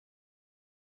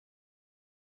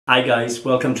Hi guys,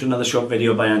 welcome to another short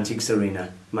video by Antiques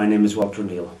Arena. My name is Walter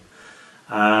O'Neill.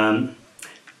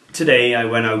 Today I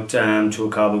went out to a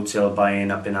car boot sale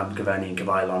buying up in Abergavenny,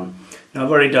 Gabailon. Now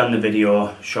I've already done the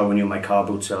video showing you my car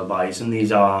boot sale buys, and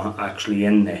these are actually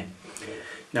in there.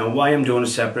 Now why I'm doing a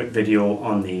separate video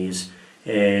on these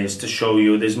is to show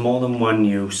you there's more than one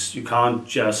use. You can't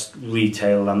just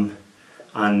retail them,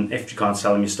 and if you can't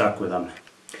sell them you're stuck with them.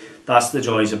 That's the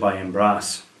joys of buying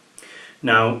brass.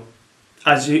 Now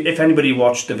if anybody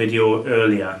watched the video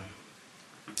earlier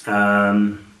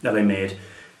that I made,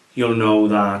 you'll know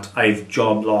that I've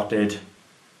job lotted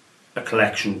a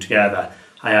collection together.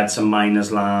 I had some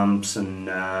miners lamps and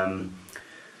a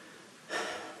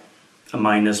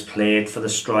miner's plate for the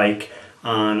strike,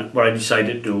 and what I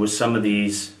decided to do was some of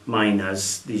these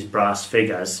miners, these brass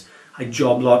figures, I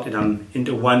job lotted them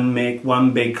into one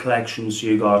big collection. So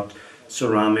you got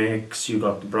ceramics, you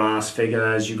got the brass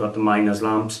figures, you got the miners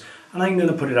lamps. And I'm going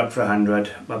to put it up for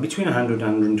between 100 and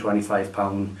 125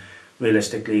 pound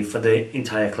realistically for the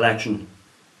entire collection.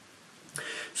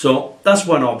 So that's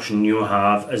one option you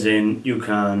have, as in you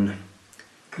can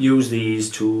use these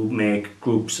to make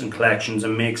groups and collections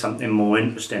and make something more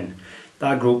interesting.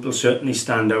 That group will certainly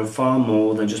stand out far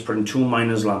more than just putting two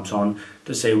miners lamps on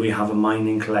to say we have a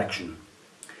mining collection.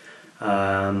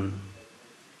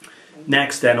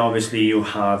 Next then obviously you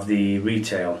have the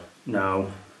retail. Now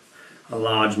a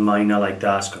large miner like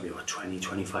that's got to be about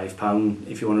 20-25 pound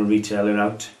if you want to retail it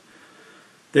out.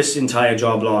 This entire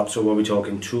job lot, so what we're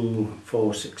talking 2,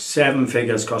 4, 6, 7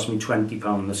 figures, cost me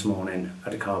 £20 this morning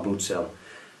at a car boot sale.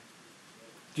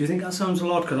 Do you think that sounds a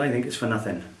lot? Because I think it's for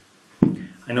nothing.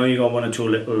 I know you got one or two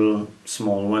little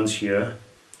small ones here.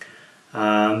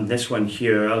 This one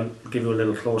here, I'll give you a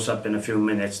little close up in a few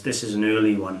minutes. This is an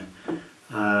early one.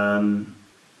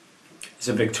 It's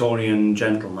a Victorian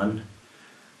gentleman.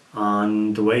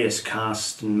 And the way it's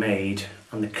cast and made,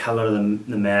 and the colour of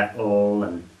the metal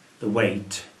and the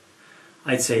weight,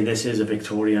 I'd say this is a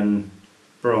Victorian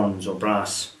bronze or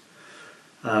brass.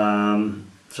 So I'm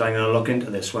going to look into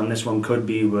this one. This one could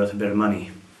be worth a bit of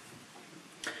money.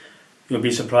 You'll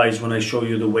be surprised when I show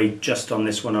you the weight just on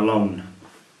this one alone.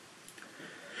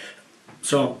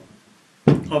 So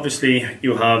obviously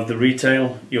you have the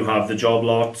retail, you have the job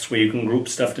lots where you can group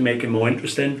stuff to make it more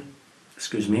interesting.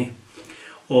 Excuse me.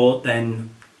 Or then,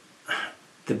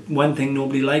 the one thing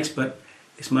nobody likes, but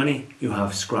it's money, you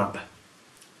have scrap.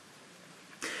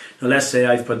 Now let's say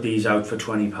I've put these out for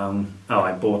 £20,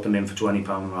 I bought them in for £20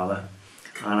 rather,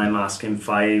 and I'm asking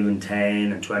 5 and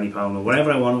 10 and £20 or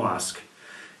whatever I want to ask.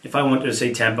 If I wanted to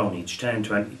say £10 each, 10,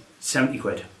 20, 70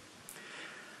 quid.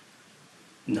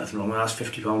 Nothing wrong with that,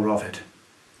 £50 profit.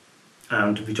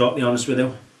 And to be totally honest with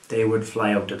you, they would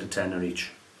fly out at a tenner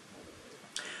each.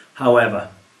 However,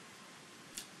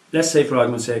 let's say for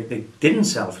argument's sake they didn't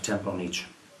sell for £10 each,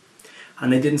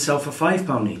 and they didn't sell for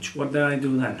 £5 each. What did I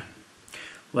do then?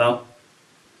 Well,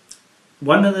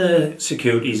 one of the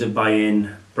securities of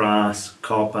buying brass,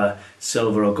 copper,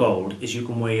 silver or gold is you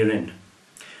can weigh it in.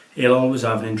 It'll always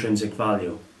have an intrinsic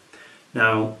value.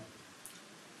 Now,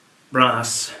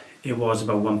 brass, it was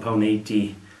about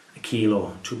 £1.80 a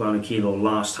kilo, £2 a kilo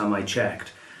last time I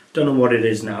checked. Don't know what it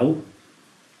is now.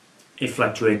 It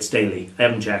fluctuates daily. I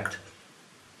haven't checked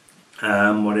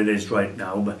what it is right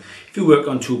now, but if you work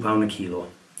on £2 a kilo,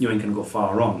 you ain't gonna go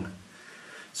far wrong.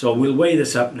 So we'll weigh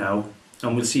this up now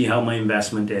and we'll see how my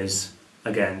investment is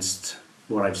against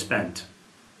what I've spent.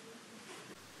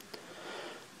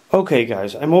 Okay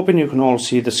guys, I'm hoping you can all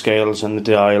see the scales and the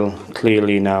dial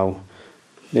clearly now.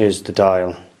 There's the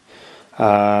dial.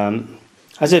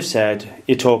 As I've said,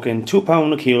 you're talking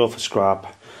 £2 a kilo for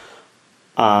scrap,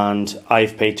 and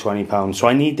I've paid £20, so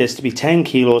I need this to be 10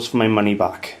 kilos for my money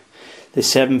back. There's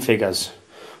 7 figures.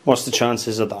 What's the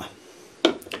chances of that?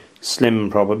 Slim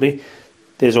probably.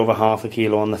 There's over half a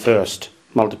kilo on the first.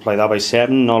 Multiply that by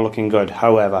 7, not looking good.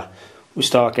 However, we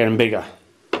start getting bigger.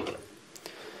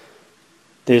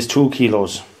 There's 2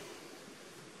 kilos.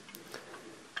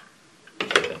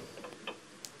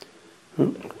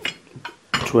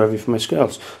 Too heavy for my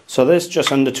scales. So this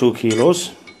just under 2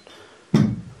 kilos.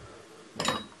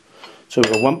 So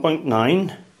we've got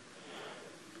 1.9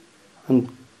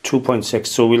 and 2.6,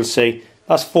 so we'll say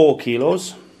that's 4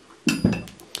 kilos.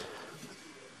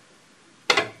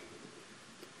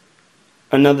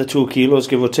 Another 2 kilos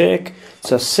give or take,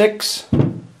 so 6.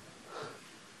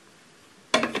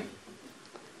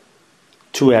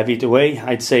 Too heavy to weigh,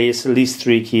 I'd say it's at least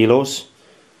 3 kilos.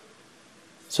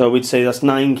 So we'd say that's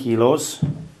 9 kilos.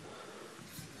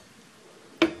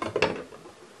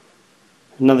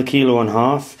 Another kilo and a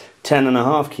half,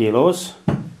 10.5 kilos.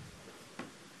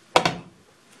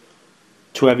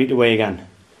 Too heavy to weigh again.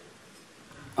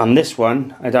 And this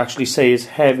one, I'd actually say, is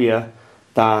heavier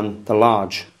than the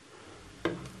large.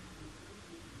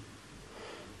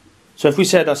 So if we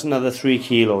said that's another 3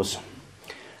 kilos,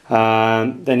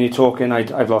 then you're talking,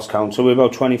 I've lost count, so we're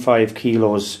about 25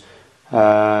 kilos,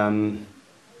 were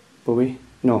we?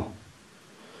 No.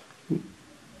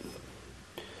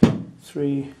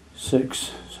 3,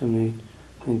 6, 7,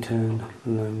 8, 9, 10,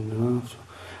 11, 12,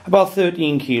 about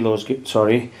 13 kilos,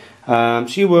 sorry. So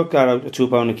you work that out at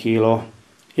 £2 a kilo,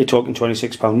 you're talking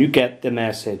 £26. You get the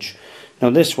message. Now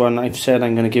this one, I've said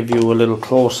I'm going to give you a little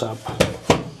close-up.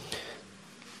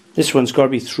 This one's got to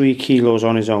be 3 kilos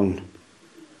on his own.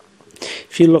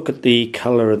 If you look at the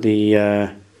colour of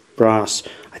the brass,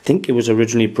 I think it was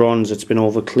originally bronze, it's been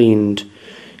over cleaned.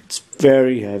 It's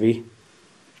very heavy.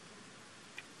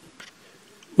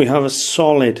 We have a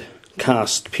solid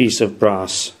cast piece of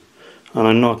brass, and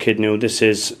I'm not kidding you, this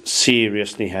is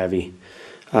seriously heavy.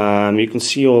 You can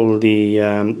see all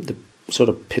the sort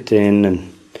of pitting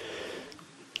and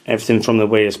everything from the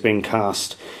way it's been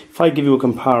cast. If I give you a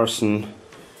comparison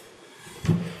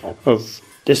of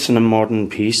this and a modern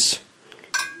piece,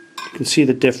 you can see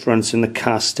the difference in the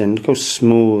casting. Look how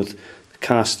smooth the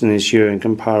casting is here in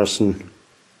comparison.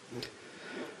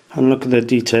 And look at the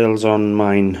details on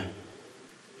mine.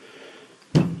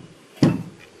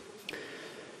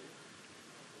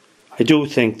 I do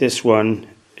think this one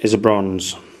is a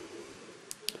bronze.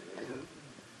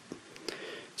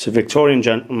 It's a Victorian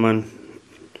gentleman,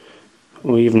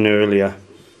 or even earlier.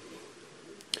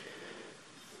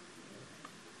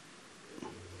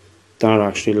 That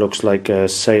actually looks like a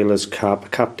sailor's cap, a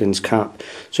captain's cap.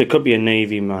 So it could be a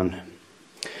navy man.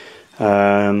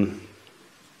 But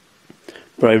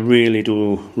I really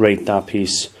do rate that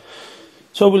piece.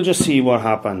 So we'll just see what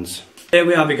happens. There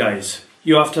we have it, guys.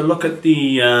 You have to look at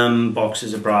the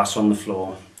boxes of brass on the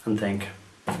floor and think,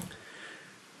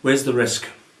 where's the risk?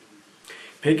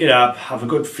 Pick it up, have a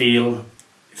good feel.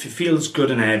 If it feels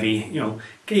good and heavy, you know,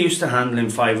 get used to handling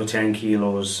 5 or 10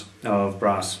 kilos of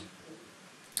brass.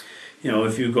 You know,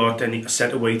 if you've got a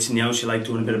set of weights in the house, you like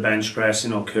doing a bit of bench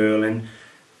pressing or curling,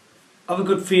 have a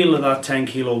good feel of that 10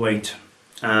 kilo weight,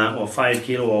 or 5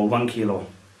 kilo or 1 kilo.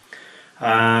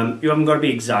 You haven't got to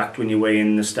be exact when you're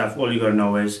weighing the stuff. All you've got to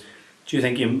know is, do you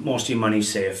think most of your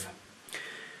money's safe?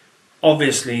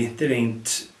 Obviously, there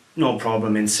ain't no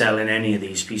problem in selling any of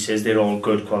these pieces. They're all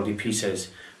good quality pieces.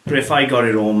 But if I got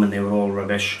it home and they were all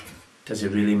rubbish, does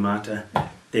it really matter?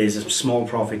 There's a small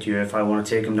profit here if I want to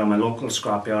take them down my local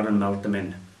scrapyard and melt them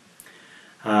in.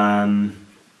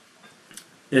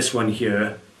 This one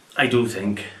here, I do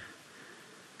think,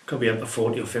 could be up to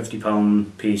 £40 or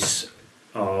 £50 piece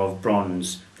of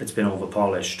bronze that's been over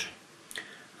polished.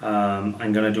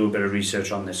 I'm going to do a bit of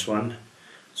research on this one,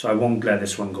 so I won't let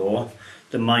this one go.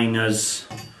 The miners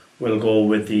will go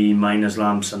with the miners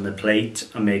lamps and the plate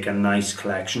and make a nice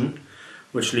collection,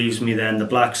 which leaves me then the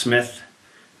blacksmith,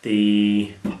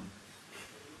 the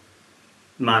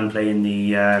man playing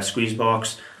the squeeze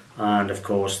box, and of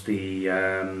course the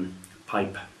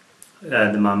pipe,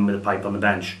 the man with the pipe on the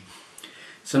bench.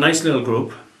 It's a nice little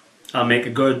group. I'll make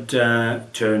a good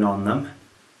turn on them.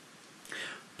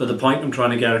 But the point I'm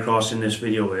trying to get across in this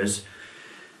video is,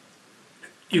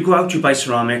 you go out, you buy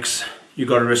ceramics, you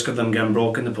got a risk of them getting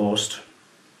broke in the post.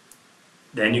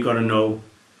 Then you got to know,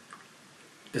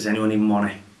 does anyone even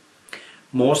want it?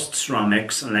 Most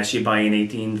ceramics, unless you buy in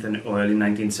 18th or early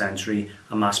 19th century,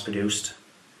 are mass produced.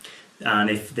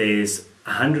 And if there's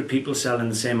 100 people selling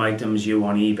the same item as you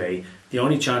on eBay, the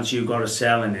only chance you've got of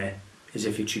selling it is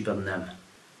if you're cheaper than them.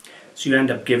 So you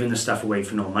end up giving the stuff away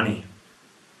for no money.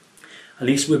 At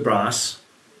least with brass,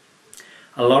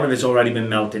 a lot of it's already been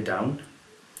melted down.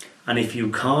 And if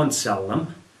you can't sell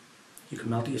them, you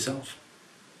can melt it yourself.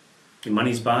 Your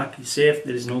money's back, you're safe,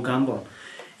 there is no gamble.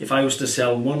 If I was to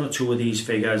sell 1 or 2 of these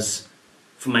figures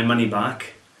for my money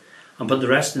back and put the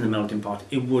rest in the melting pot,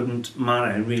 it wouldn't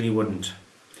matter, it really wouldn't.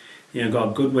 You know,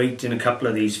 got good weight in a couple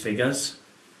of these figures.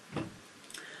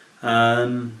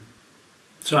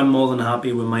 So I'm more than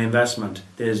happy with my investment.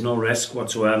 There's no risk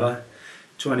whatsoever.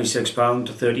 £26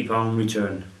 to £30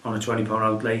 return on a £20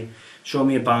 outlay. Show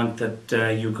me a bank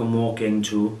that you can walk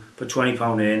into, put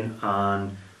 £20 in,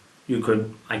 and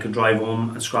I could drive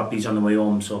home and scrap these on the way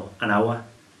home, so an hour,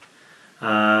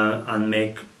 and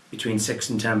make between £6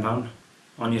 and £10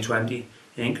 on your 20.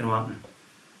 It ain't gonna happen.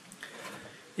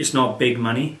 It's not big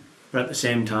money, but at the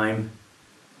same time,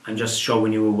 I'm just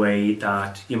showing you a way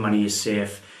that your money is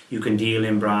safe. You can deal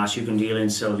in brass, you can deal in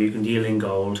silver, you can deal in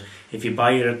gold. If you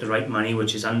buy it at the right money,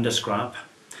 which is under scrap,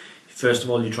 first of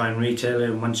all you try and retail it,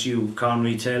 and once you can't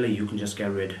retail it, you can just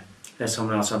get rid. let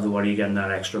someone else have the worry of getting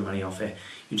that extra money off it.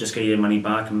 You just get your money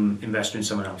back and invest in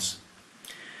someone else.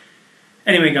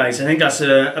 Anyway guys, I think that's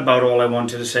about all I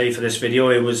wanted to say for this video.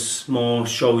 It was more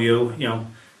show you,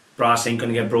 brass ain't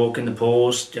going to get broke in the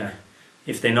post.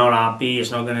 If they're not happy,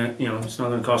 it's not going to, it's not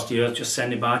going to cost you. Just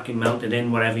send it back and melt it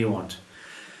in, whatever you want.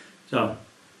 So,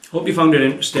 hope you found it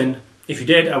interesting. If you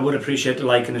did, I would appreciate a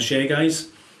like and a share, guys.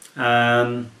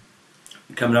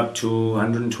 Coming up to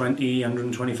 120,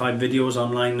 125 videos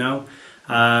online now.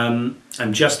 I'm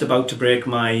just about to break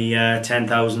my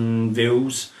 10,000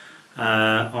 views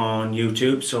on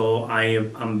YouTube, so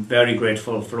I'm very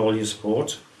grateful for all your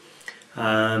support.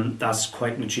 That's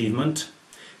quite an achievement.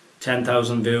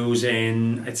 10,000 views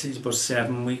in, I'd say it's about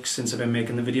 7 weeks since I've been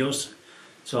making the videos.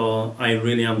 So I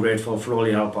really am grateful for all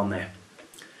your help on there.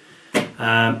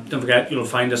 Don't forget, you'll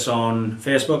find us on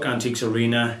Facebook, Antiques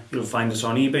Arena. You'll find us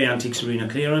on eBay, Antiques Arena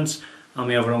Clearance. And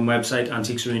we have our own website,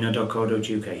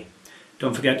 antiquesarena.co.uk.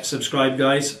 Don't forget to subscribe,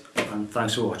 guys. And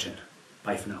thanks for watching.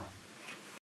 Bye for now.